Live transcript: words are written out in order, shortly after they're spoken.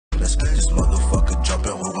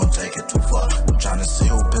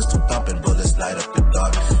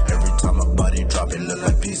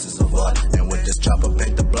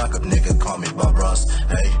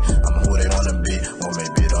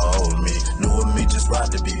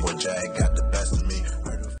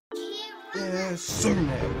sir,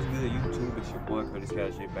 man. What's good, YouTube? It's your boy Curtis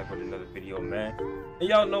Cash here, back with another video, man. And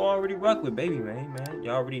y'all know I already rock with Baby Man.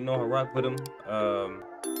 Y'all already know I rock with him.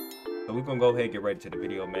 So we're gonna go ahead and get ready to the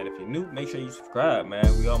video, man. If you're new, make sure you subscribe, man.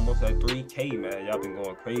 We almost at 3K, man. Y'all been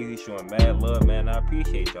going crazy, showing mad love, man. I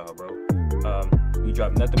appreciate y'all, bro. We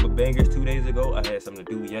dropped nothing but bangers 2 days ago. I had something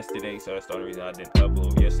to do yesterday, so that's the only reason I didn't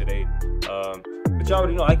upload yesterday. But y'all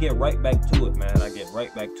already know I get right back to it, man. I get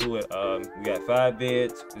right back to it. We got 5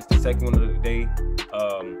 vids. It's the second one of the day.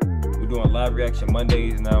 We're doing live reaction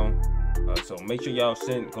Mondays now. So make sure y'all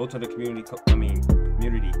go to the community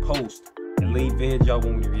post and leave vids y'all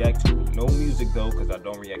want me to react to. No music though, because I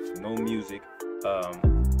don't react to no music.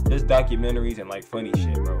 Just documentaries and like funny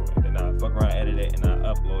shit, bro. And then I fuck around, edit it, and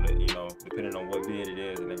I upload it, you know, depending on what vid it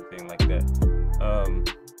is and everything like that.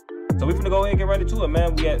 So we finna go ahead and get right into it,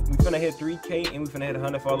 man. We finna hit 3K and we finna hit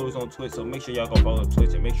 100 followers on Twitch. So make sure y'all go follow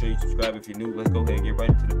Twitch and make sure you subscribe if you're new. Let's go ahead and get right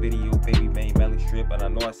into the video. Baby Man, Malistrip. And I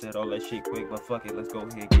know I said all that shit quick, but fuck it. Let's go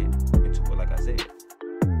ahead and get into it like I said.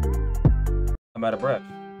 I'm out of breath.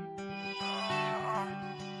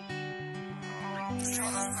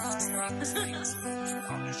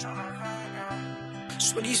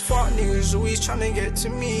 So these fuck niggas always tryna get to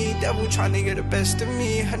me, devil tryna get the best of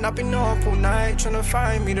me. And I've been up all night tryna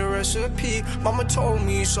find me the recipe. Mama told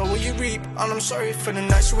me, so will you reap? And I'm sorry for the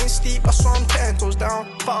nights you ain't sleep. I saw I'm 10 toes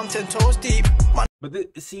down, but I'm 10 toes deep.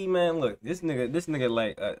 But see, man, look, this nigga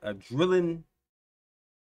like a drilling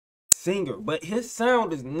singer, but his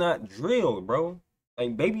sound is not drill, bro.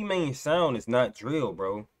 Like Baby Man's sound is not drill,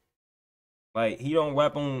 bro. Like he don't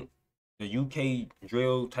rap on the UK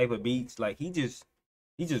drill type of beats. Like he just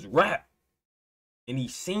rap, and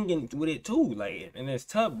he's singing with it too. Like, and it's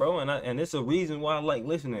tough, bro. And it's a reason why I like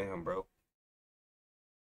listening to him, bro.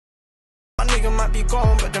 My nigga might be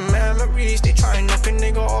gone, but the memories, they try and knock a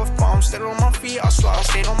nigga off. But I'm still on my feet, I swear I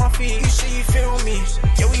stayed on my feet. You say you feel me,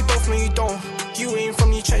 yeah, we both know you don't. You ain't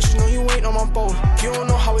from the trenches, no, you ain't on my boat. You don't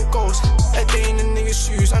know how it goes. A day in the nigga's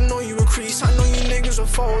shoes, I know you increase, I know you niggas will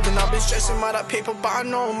fold. And I've been stressing by that paper, but I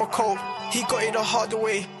know I'm a cold. He got it the hard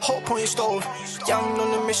way, hope on your stove. Yeah, I'm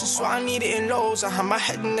on the mission, so I need it in lows. I had my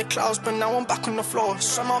head in the clouds, but now I'm back on the floor.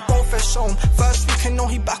 So my bro fresh home, first week I know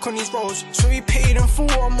he back on his roads. So he paid in full,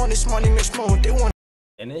 I'm on this money mix mode. They want.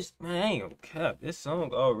 And this, man, I ain't gonna cap. This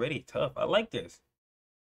song already tough. I like this.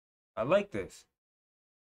 I like this.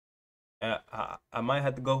 And I might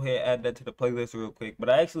have to go ahead and add that to the playlist real quick. But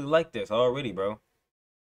I actually like this already, bro.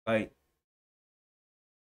 Like,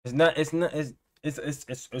 it's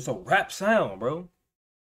a rap sound, bro.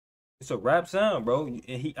 It's a rap sound, bro.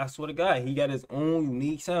 And I swear to God, he got his own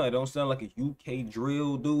unique sound. It don't sound like a UK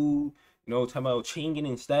drill dude, you know, talking about chinging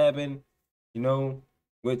and stabbing, you know,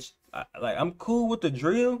 which I'm cool with the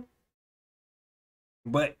drill,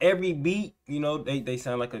 but every beat, you know, they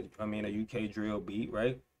sound like a UK drill beat,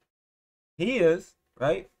 right? He is,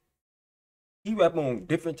 right? He rap on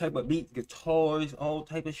different type of beats, guitars, all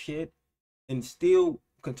type of shit, and still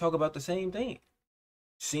can talk about the same thing.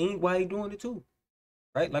 Sing while he doing it too,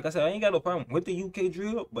 right? Like I said, I ain't got no problem with the UK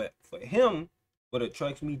drill, but for him, what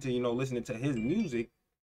attracts me to, you know, listening to his music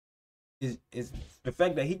is the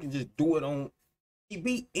fact that he can just do it on. He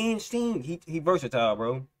beat and sing. He versatile,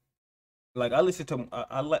 bro. Like I listen to,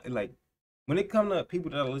 I like when it comes to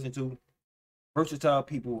people that I listen to, versatile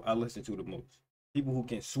people I listen to the most. People who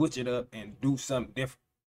can switch it up and do something different,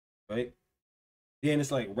 right? Then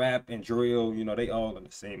it's like rap and drill, you know, they all in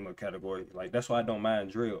the same category. Like that's why I don't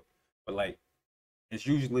mind drill. But like it's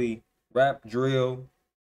usually rap, drill,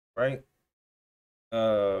 right?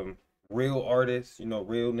 Real artists, you know,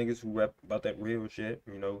 real niggas who rap about that real shit,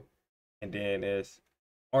 you know. And then it's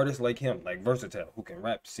artists like him, like versatile, who can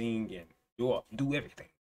rap, sing, and do everything.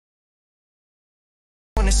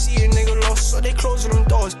 Wanna see a nigga lost, so they closing them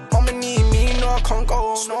doors. Mama need me, no, I can't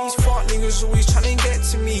go. So these fuck niggas always trying to get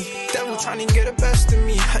to me. Devil trying to get the best of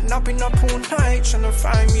me. And I've been up all night trying to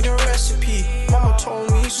find me the recipe. Mama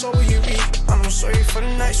told me, so will you reap? And I'm sorry for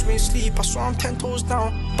the nights we ain't sleep. I swear I'm 10 toes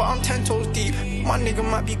down, but I'm 10 toes deep. My nigga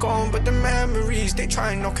might be gone, but the memories, they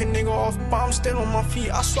try and knock a nigga off. But I'm still on my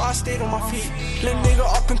feet, I swear I stayed on my feet. Let nigga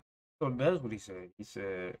up and. So that's what he said. He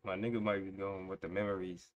said, my nigga might be going with the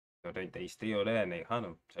memories. So they still there and they hunt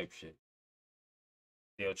him type shit.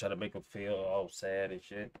 They'll try to make him feel all sad and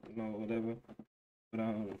shit, you know, whatever.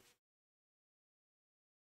 But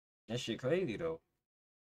that shit crazy though.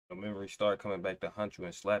 The memories start coming back to hunt you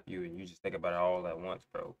and slap you, and you just think about it all at once,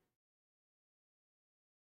 bro.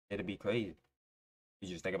 It'll be crazy. You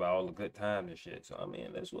just think about all the good times and shit. So I mean,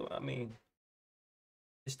 that's what I mean.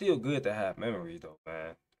 It's still good to have memories though,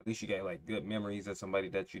 man. At least you got like good memories of somebody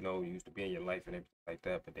that you know used to be in your life and everything like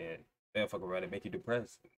that. But then they'll fuck around and make you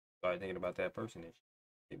depressed. Start thinking about that person and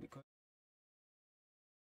shit. Because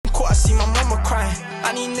I see my mama crying.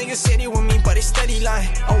 I need niggas say they with me, but they steady lying.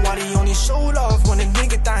 Oh, why they only show love when a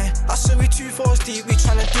nigga dying? I said we 2 4s deep, we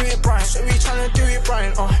tryna do it, Brian. So we tryna do it,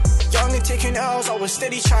 Brian. Young and taking L's, I was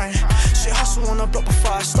steady trying. Shit hustle on the block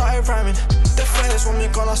before I started rhyming. The feds want me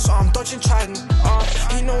gone, so I'm dodging trident.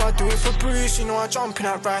 You know I do it for Bruce, you know I jump in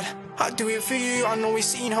that ride. I do it for you, I know we've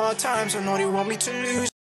seen hard times. I know they want me to lose.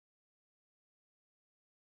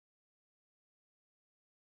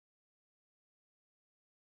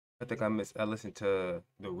 I think I listened to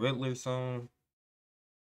the Riddler song.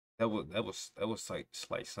 That was like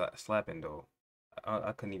slapping though.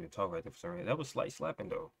 I couldn't even talk right there for some reason. That was slight slapping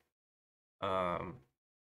though.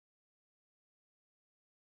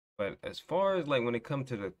 But as far as like when it comes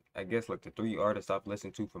to the, I guess like the 3 artists I've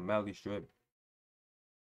listened to from Malistrip,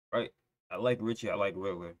 right? I like Richie, I like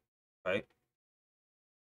Riddler, right?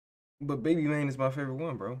 But Baby Mane is my favorite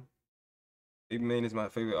one, bro. Baby Mane is my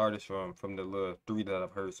favorite artist from the little 3 that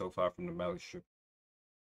I've heard so far from the Malistrip.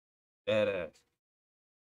 Badass.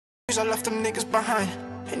 I left them niggas behind.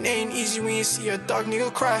 It ain't easy when you see a dog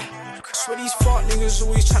nigga cry. Swear these fuck niggas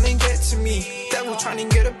always tryna get to me. Devil tryna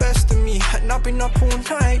get the best of me. And I've been up all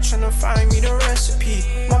night tryna find me the recipe.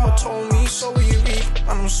 Mama told me, so will you reap.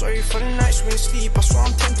 And I'm sorry for the nights we sleep. I swear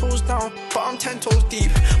I'm 10 toes down, but I'm 10 toes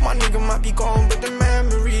deep. My nigga might be gone, but the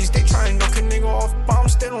memories, they try and knock a nigga off, but I'm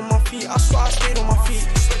still on my feet. I swear I stayed on my feet.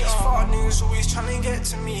 Swear these fuck niggas always tryna get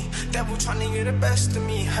to me. Devil tryna get the best of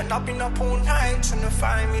me. And I've been up all night tryna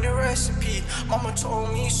find me the recipe. Mama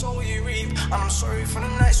told me, so will you reap. And I'm sorry for the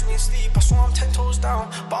nights we sleep. I swear I'm 10 toes down,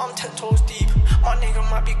 but I'm 10 toes deep. My nigga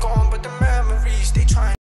might be gone, but the memories, they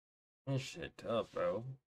try. This shit tough, bro.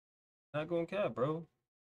 Not gonna cap, bro.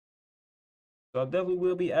 So I definitely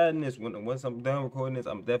will be adding this once I'm done recording this.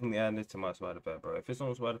 I'm definitely adding this to my Spotify, bro. If it's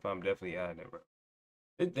on Spotify, I'm definitely adding it, bro.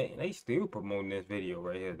 They still promoting this video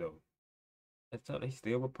right here, though. That's how they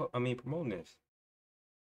still promoting this.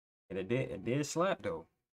 And it did slap though.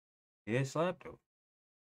 It did slap though.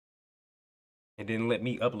 It didn't let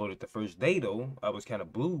me upload it the first day though. I was kind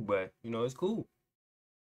of blue, but you know it's cool.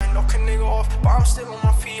 Knock a nigga off, but I'm still on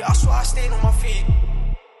my feet. I swear I stayed on my feet.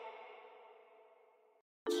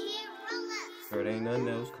 So it ain't nothing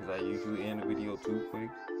else, because I usually end the video too quick.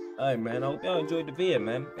 Alright, man. I hope y'all enjoyed the video,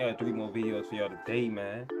 man. I got 3 more videos for y'all today,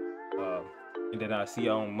 man. And then I'll see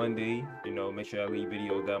y'all on Monday. You know, make sure y'all leave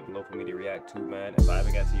videos down below for me to react to, man. If I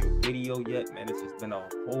haven't got to your video yet, man, it's just been a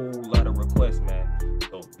whole lot of requests, man.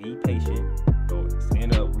 So be patient. So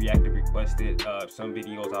stand up, react to requested. Some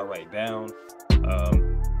videos I write down.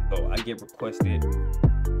 So I get requested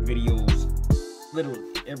videos literally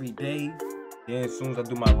every day. Then as soon as I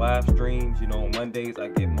do my live streams, you know, on Mondays, I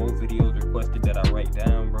get more videos requested that I write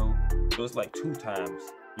down, bro. So it's like 2 times,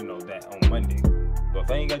 you know, that on Monday. So if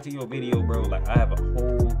I ain't got to your video, bro, like I have a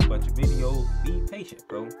whole bunch of videos. Be patient,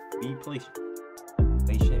 bro. Be patient.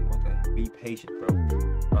 Be patient, bro.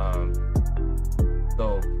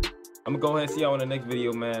 So I'm gonna go ahead and see y'all in the next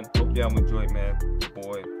video, man. Hope y'all enjoy, man. Your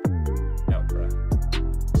boy out, bro.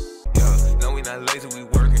 Yeah, no, we not lazy, we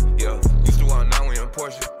working. Yeah, used to walk, now we in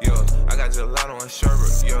Porsche. Yeah, I got gelato and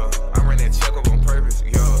sherbet. Yeah, I ran that check up on purpose.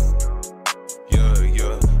 Yeah,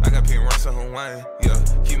 I got pink Russell Hawaiian. Yeah,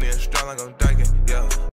 keep me in strong like I'm dyking. Yeah.